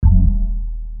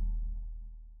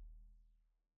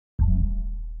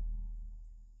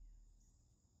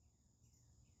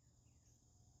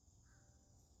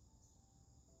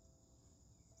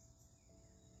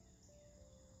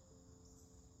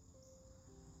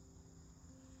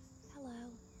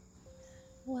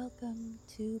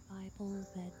to Bible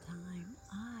Bedtime.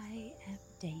 I am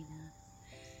Dana,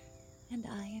 and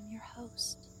I am your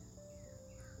host.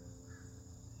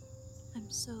 I'm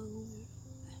so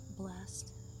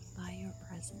blessed by your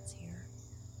presence here,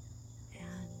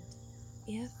 and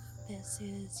if this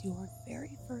is your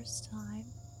very first time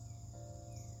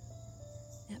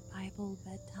at Bible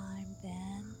Bedtime,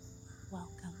 then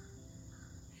welcome.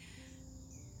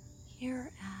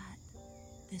 Here at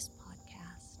this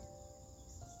podcast,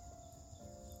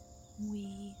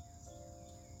 we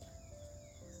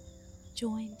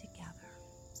join together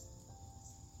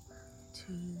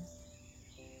to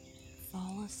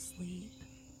fall asleep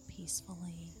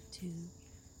peacefully to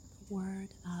the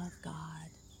Word of God.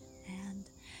 And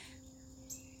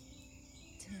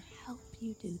to help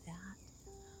you do that,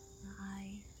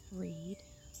 I read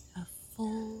a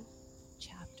full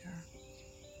chapter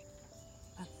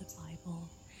of the Bible,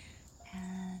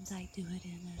 and I do it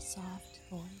in a soft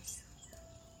voice,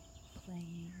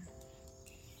 playing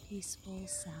peaceful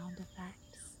sound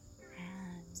effects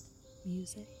and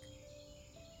music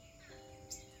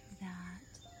that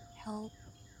help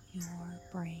your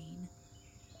brain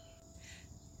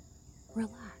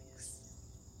relax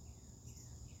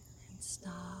and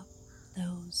stop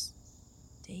those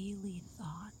daily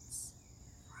thoughts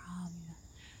from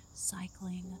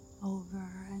cycling over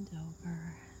and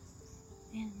over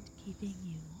and keeping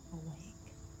you awake.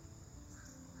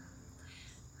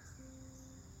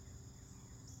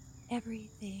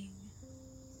 Everything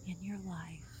in your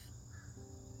life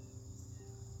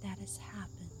that has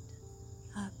happened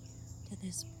up to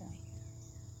this point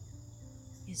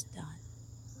is done.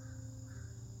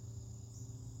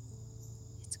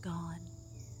 It's gone.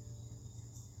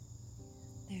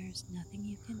 There's nothing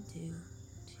you can do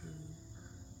to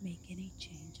make any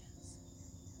changes.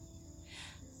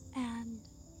 And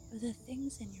the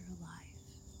things in your life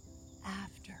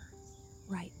after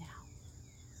right now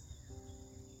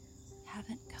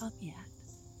haven't come yet.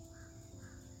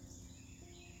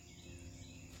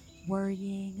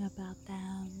 Worrying about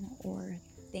them or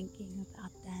thinking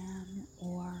about them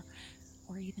or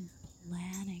even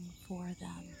planning for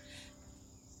them.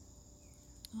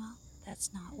 Well,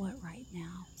 that's not what right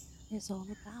now is all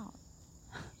about.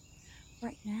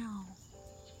 Right now,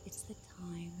 it's the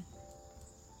time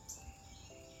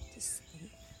to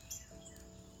sleep.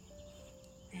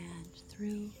 And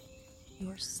through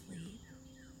your sleep,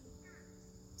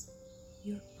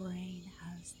 your brain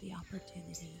has the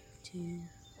opportunity to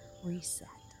reset.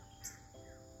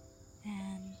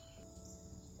 And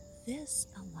this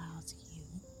allows you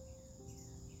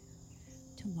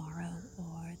tomorrow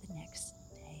or the next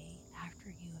day after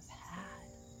you have had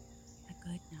a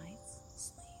good night's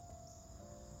sleep,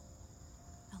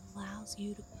 allows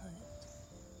you to put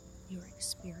your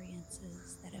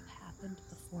experiences that have happened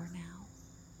before now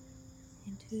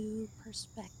into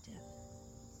perspective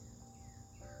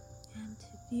and to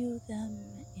view them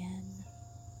in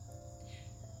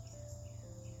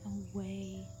a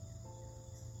way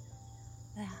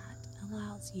that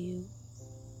allows you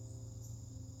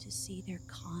to see their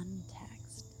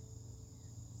context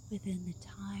within the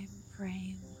time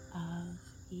frame of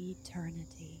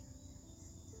eternity.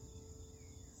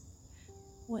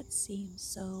 What seems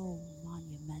so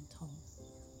monumental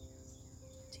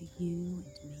to you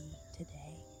and me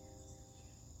today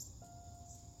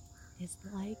is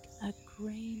like a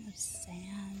grain of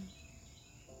sand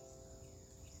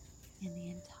in the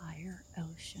entire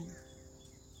ocean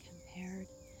compared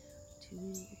to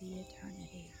the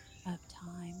eternity of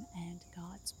time and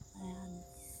God's plan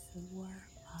for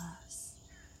us.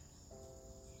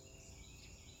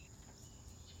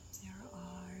 There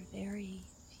are very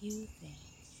few things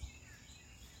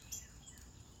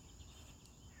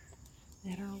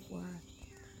that are worth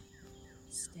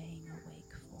staying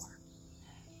awake for.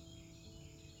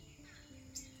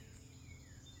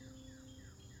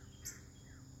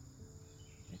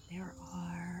 But there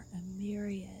are a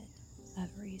myriad of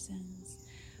reasons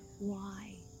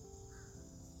why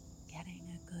getting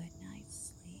a good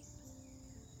night's sleep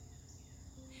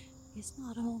is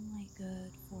not only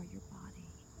good for your body,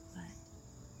 but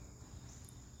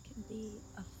can be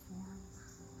a form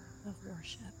of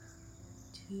worship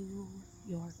to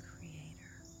your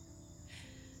Creator.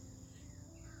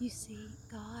 You see,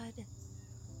 God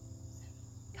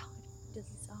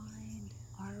designed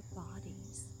our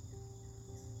bodies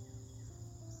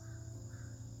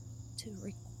to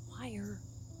require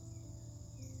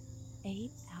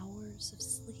 8 hours of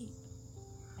sleep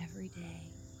every day.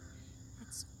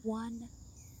 That's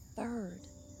 1/3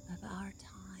 of our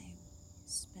time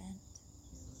spent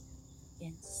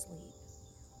in sleep.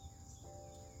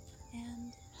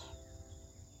 And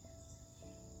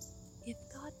if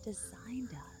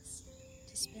designed us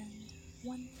to spend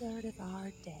 1/3 of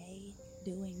our day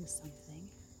doing something,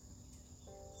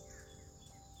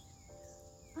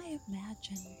 I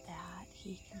imagine that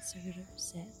He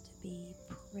considers it to be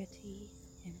pretty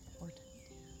important.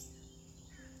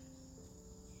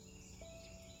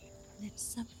 And if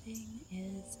something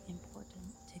is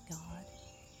important to God,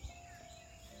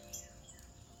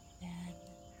 then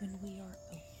when we are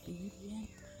obedient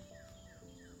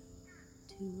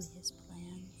to His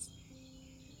plans,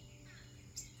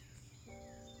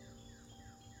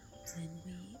 then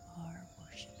we are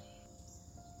worshiping.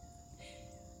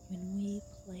 When we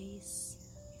place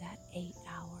that 8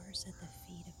 hours at the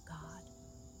feet of God,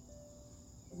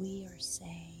 we are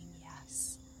saying,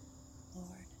 yes,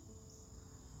 Lord,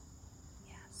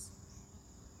 yes.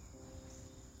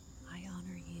 I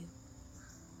honor you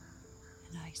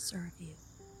and I serve you,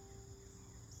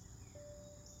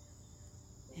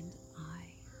 and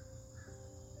I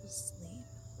will sleep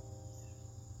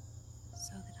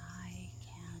so that I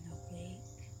can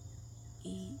awake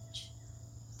each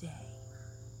day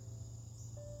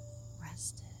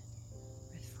rested,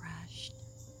 refreshed,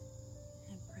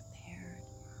 and prepared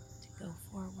to go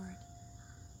forward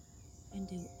and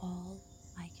do all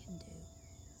I can do.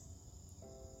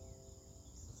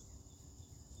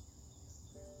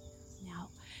 Now,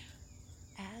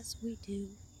 as we do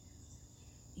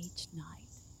each night,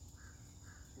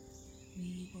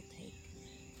 we will take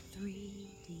 3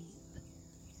 deep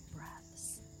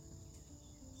breaths.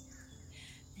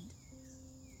 And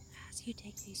as you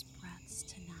take these breaths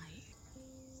tonight,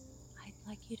 I'd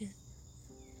like you to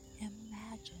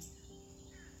imagine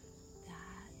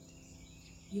that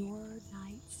your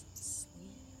night's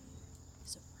sleep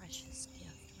is a precious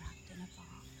gift wrapped in a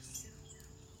box.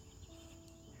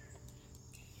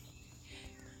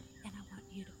 And I want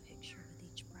you to picture with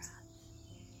each breath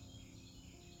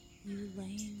you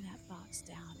laying that box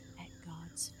down at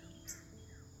God's feet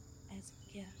as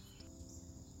a gift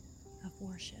of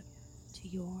worship to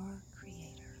your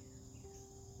Creator.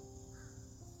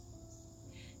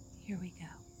 Here we go.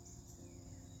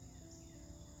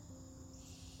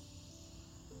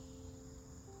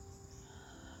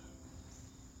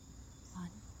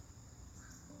 One,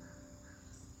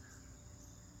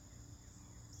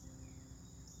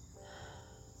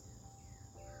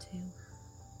 2,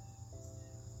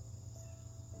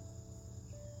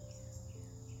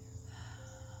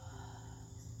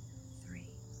 3.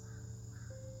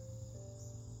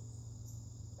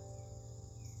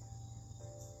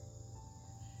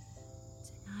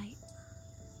 Tonight,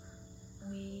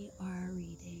 we are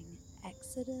reading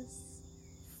Exodus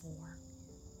 4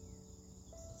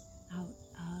 out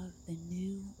of the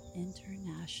New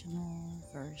International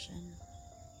Version.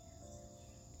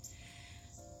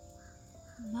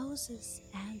 Moses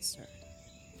answered,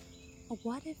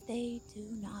 "What if they do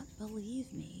not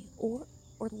believe me or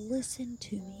listen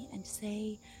to me and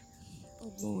say,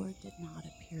 'The Lord did not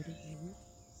appear to you'?"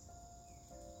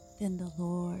 Then the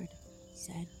Lord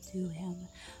said to him,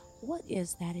 "What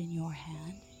is that in your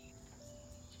hand?"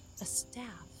 "A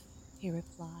staff," he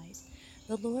replied.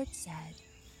 The Lord said,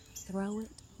 "Throw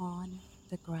it on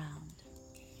the ground."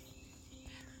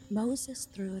 Moses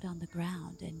threw it on the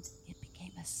ground, and it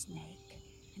became a snake,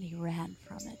 and he ran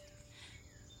from it.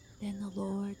 Then the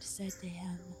Lord said to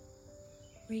him,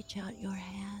 "Reach out your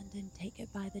hand and take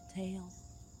it by the tail."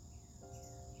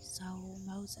 So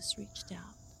Moses reached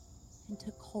out and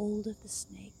took hold of the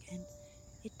snake, and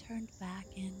it turned back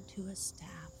into a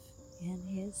staff in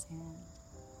his hand.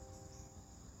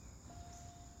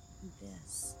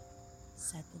 "This,"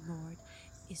 said the Lord,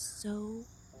 "is so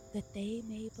that they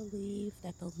may believe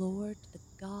that the Lord, the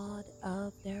God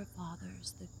of their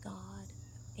fathers, the God of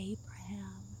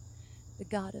Abraham, the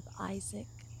God of Isaac,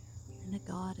 and the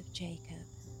God of Jacob,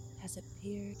 has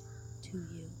appeared to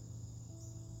you."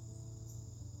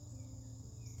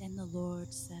 Then the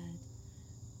Lord said,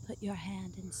 "Put your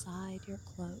hand inside your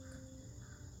cloak."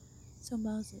 So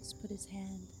Moses put his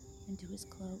hand into his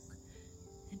cloak,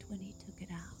 and when he took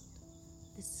it out,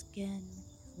 the skin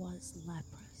was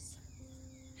leprous.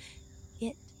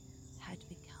 It had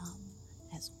become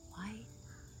as white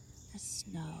as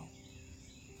snow.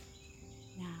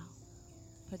 "Now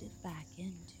put it back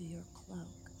into your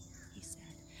cloak," he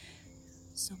said.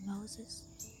 So Moses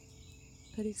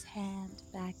put his hand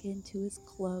back into his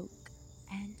cloak,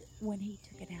 and when he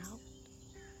took it out,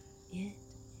 it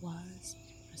was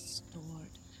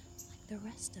restored like the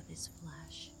rest of his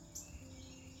flesh.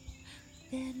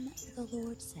 Then the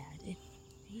Lord said, "If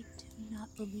they do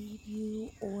not believe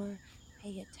you or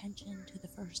pay attention to the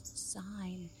first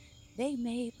sign, they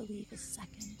may believe a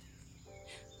second.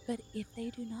 But if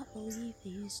they do not believe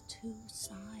these two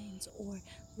signs or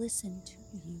listen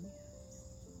to you,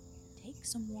 take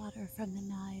some water from the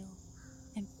Nile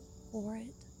and pour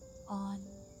it on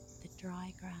the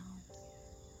dry ground.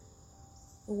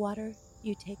 The water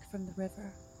you take from the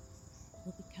river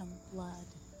will become blood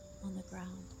on the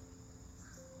ground.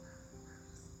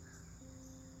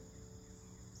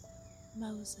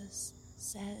 Moses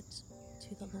said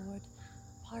to the Lord,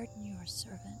 "Pardon your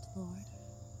servant, Lord.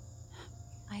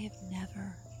 I have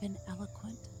never been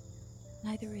eloquent,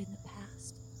 neither in the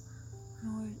past,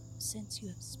 nor since you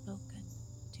have spoken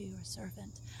to your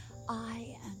servant.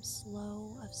 I am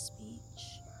slow of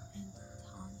speech and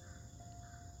tongue."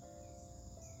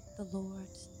 The Lord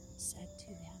said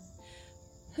to him,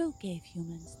 "Who gave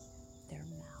humans their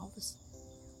mouths?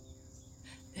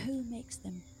 Who makes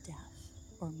them deaf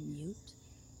or mute?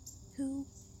 Who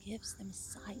gives them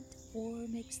sight or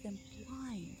makes them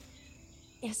blind?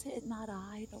 Is it not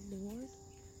I, the Lord?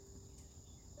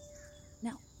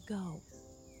 Now go,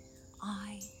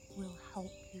 I will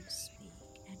help you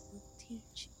speak and will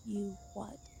teach you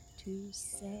what to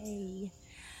say."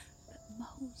 But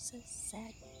Moses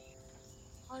said,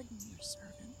 "Pardon your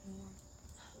servant, Lord.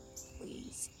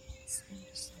 Please send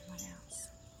someone else."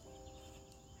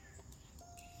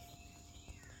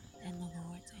 Then the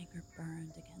Lord's anger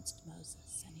burned against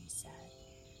Moses, and he said,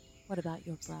 "What about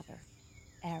your brother,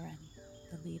 Aaron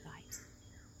the Levite?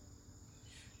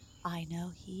 I know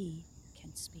he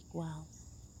can speak well.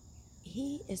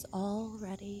 He is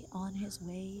already on his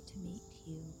way to meet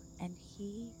you, and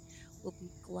he will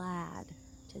be glad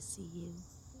to see you.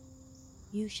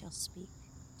 You shall speak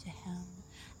to him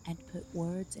and put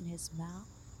words in his mouth.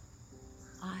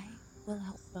 I will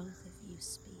help both of you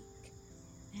speak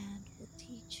and will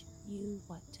teach you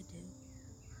what to do.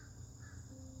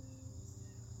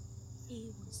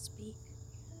 He will speak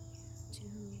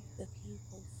to the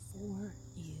people for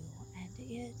you, and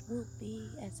it will be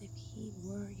as if he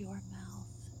were your mouth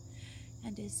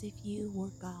and as if you were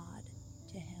God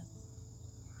to him.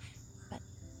 But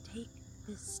take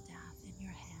this staff in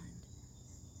your hand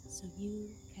so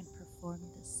you can perform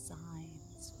the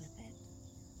signs with it."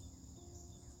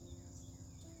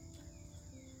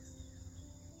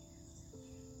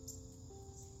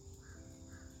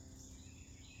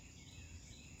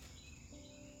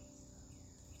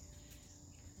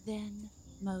 Then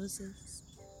Moses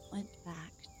went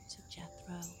back to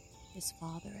Jethro, his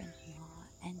father-in-law,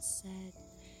 and said,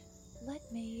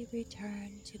 "Let me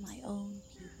return to my own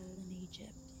people in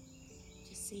Egypt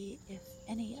to see if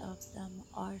any of them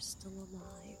are still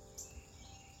alive."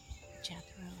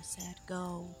 Jethro said,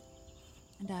 "Go,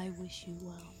 and I wish you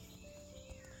well."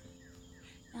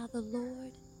 Now the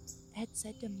Lord had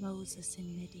said to Moses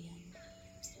in Midian,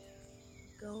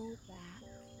 "Go back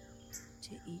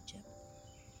to Egypt,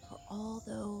 for all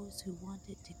those who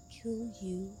wanted to kill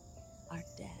you are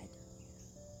dead."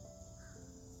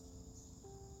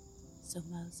 So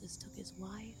Moses took his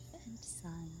wife and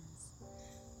sons,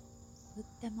 put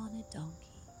them on a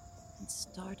donkey, and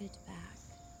started back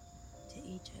to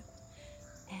Egypt.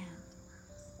 And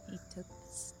he took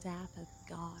the staff of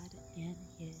God in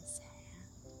his hand.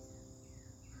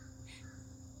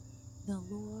 The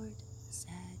Lord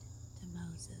said to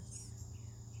Moses,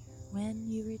 "When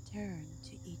you return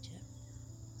to Egypt,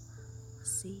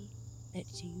 see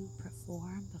that you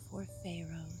perform before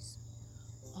Pharaoh's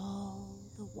all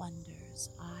the wonders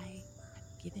I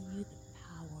have given you the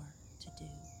power to do.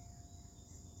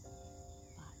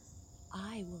 But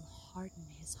I will harden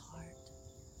his heart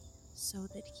so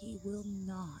that he will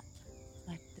not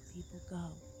let the people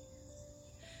go.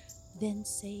 Then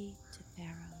say to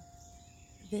Pharaoh,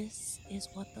 'This is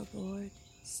what the Lord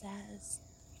says: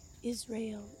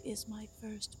 Israel is my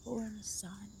firstborn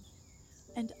son,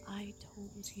 and I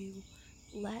told you,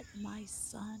 let my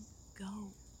son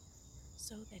go,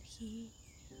 so that he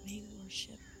may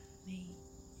worship me.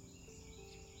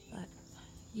 But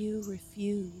you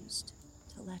refused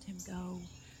to let him go,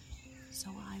 so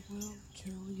I will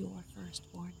kill your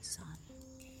firstborn son.'"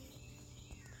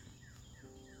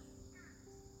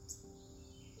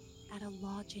 At a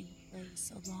lodging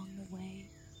place along the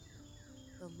way,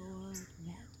 the Lord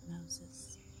met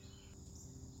Moses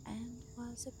and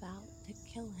was about to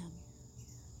kill him.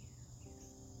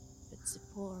 But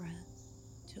Zipporah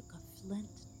took a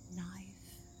flint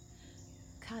knife,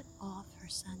 cut off her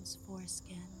son's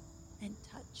foreskin, and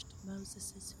touched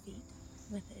Moses' feet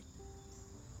with it.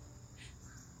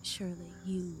 "Surely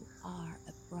you are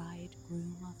a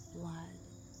bridegroom of blood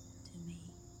to me,"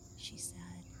 she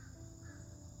said.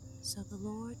 So the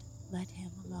Lord let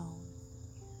him alone.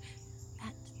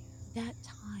 At that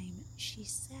time she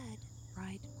said,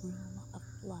 "bridegroom of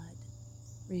blood,"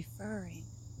 referring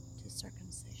to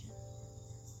circumcision.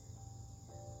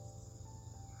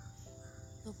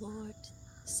 The Lord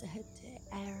said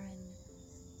to Aaron,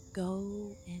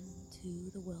 "Go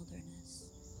into the wilderness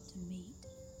to meet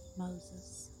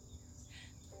Moses."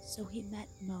 So he met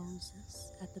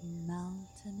Moses at the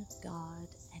mountain of God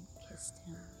and kissed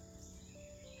him.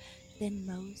 Then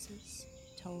Moses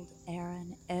told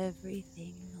Aaron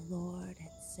everything the Lord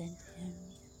had sent him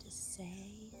to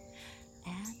say,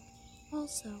 and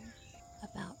also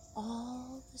about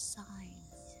all the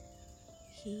signs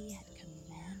he had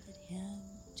commanded him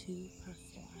to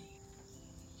perform.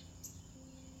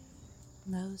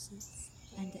 Moses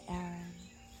and Aaron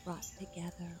brought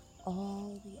together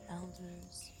all the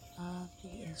elders of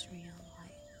the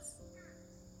Israelites,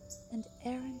 and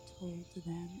Aaron told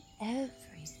them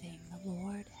everything the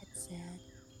Lord had said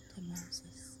to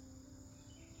Moses.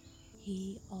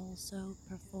 He also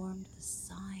performed the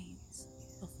signs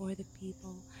before the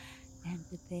people, and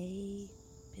they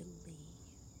believed.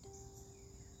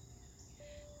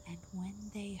 And when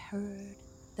they heard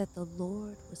that the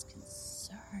Lord was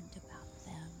concerned about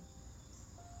them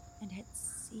and had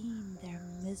seen their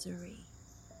misery,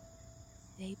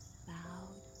 they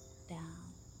bowed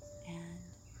down and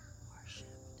worshipped.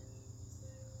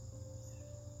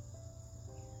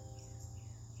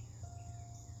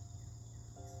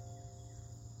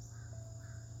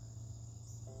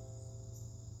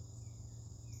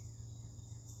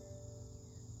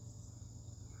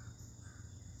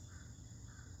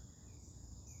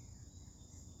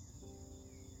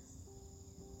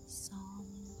 Psalm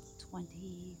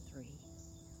 23,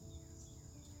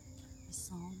 a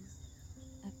psalm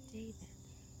of David.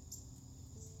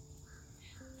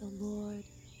 The Lord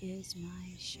is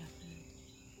my shepherd.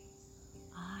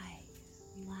 I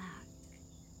lack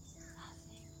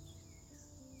nothing.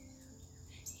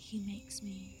 He makes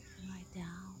me lie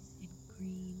down in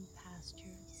green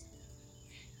pastures.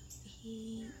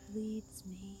 He leads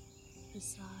me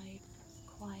beside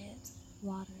quiet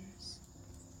waters.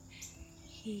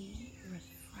 He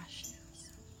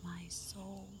refreshes my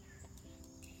soul.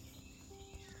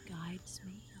 He guides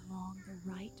me along the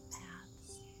right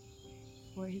paths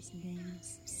for his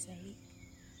name's sake.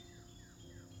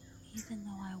 Even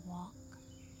though I walk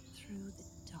through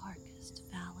the darkest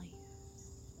valley,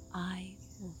 I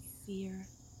will fear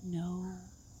no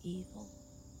evil,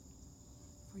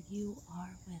 for you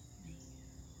are with me.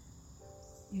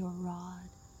 Your rod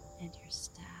and your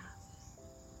staff,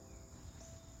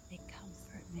 they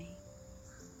comfort me.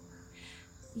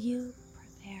 You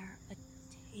prepare a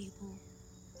table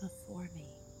before me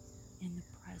in the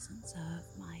presence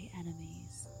of my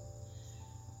enemies.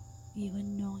 You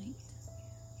anoint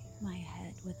my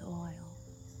head with oil.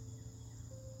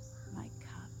 My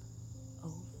cup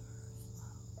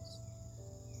overflows.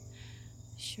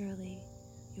 Surely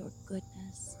your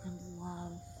goodness and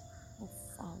love will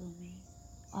follow me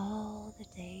all the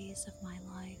days of my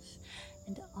life,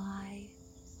 and I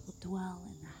will dwell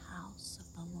in the house of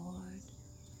the Lord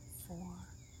forever.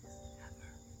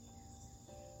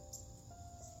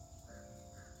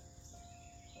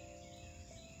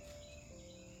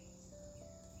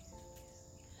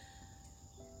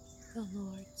 The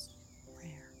Lord's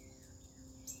Prayer.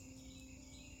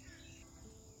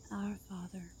 Our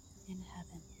Father in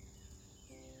heaven,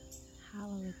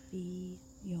 hallowed be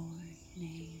your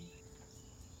name.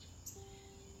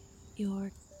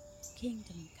 Your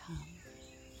kingdom come,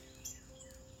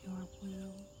 your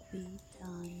will be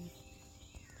done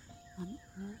on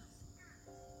earth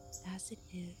as it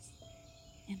is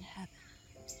in heaven.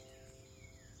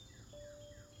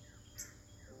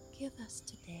 Give us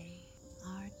today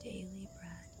our daily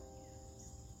bread,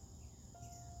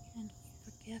 and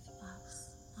forgive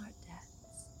us our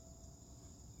debts,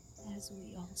 as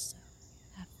we also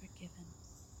have forgiven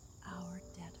our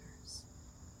debtors.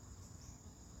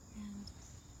 And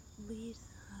lead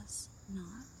us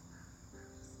not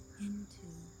into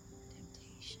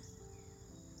temptation,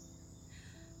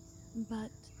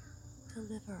 but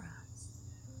deliver us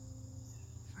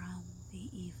from the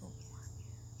evil one.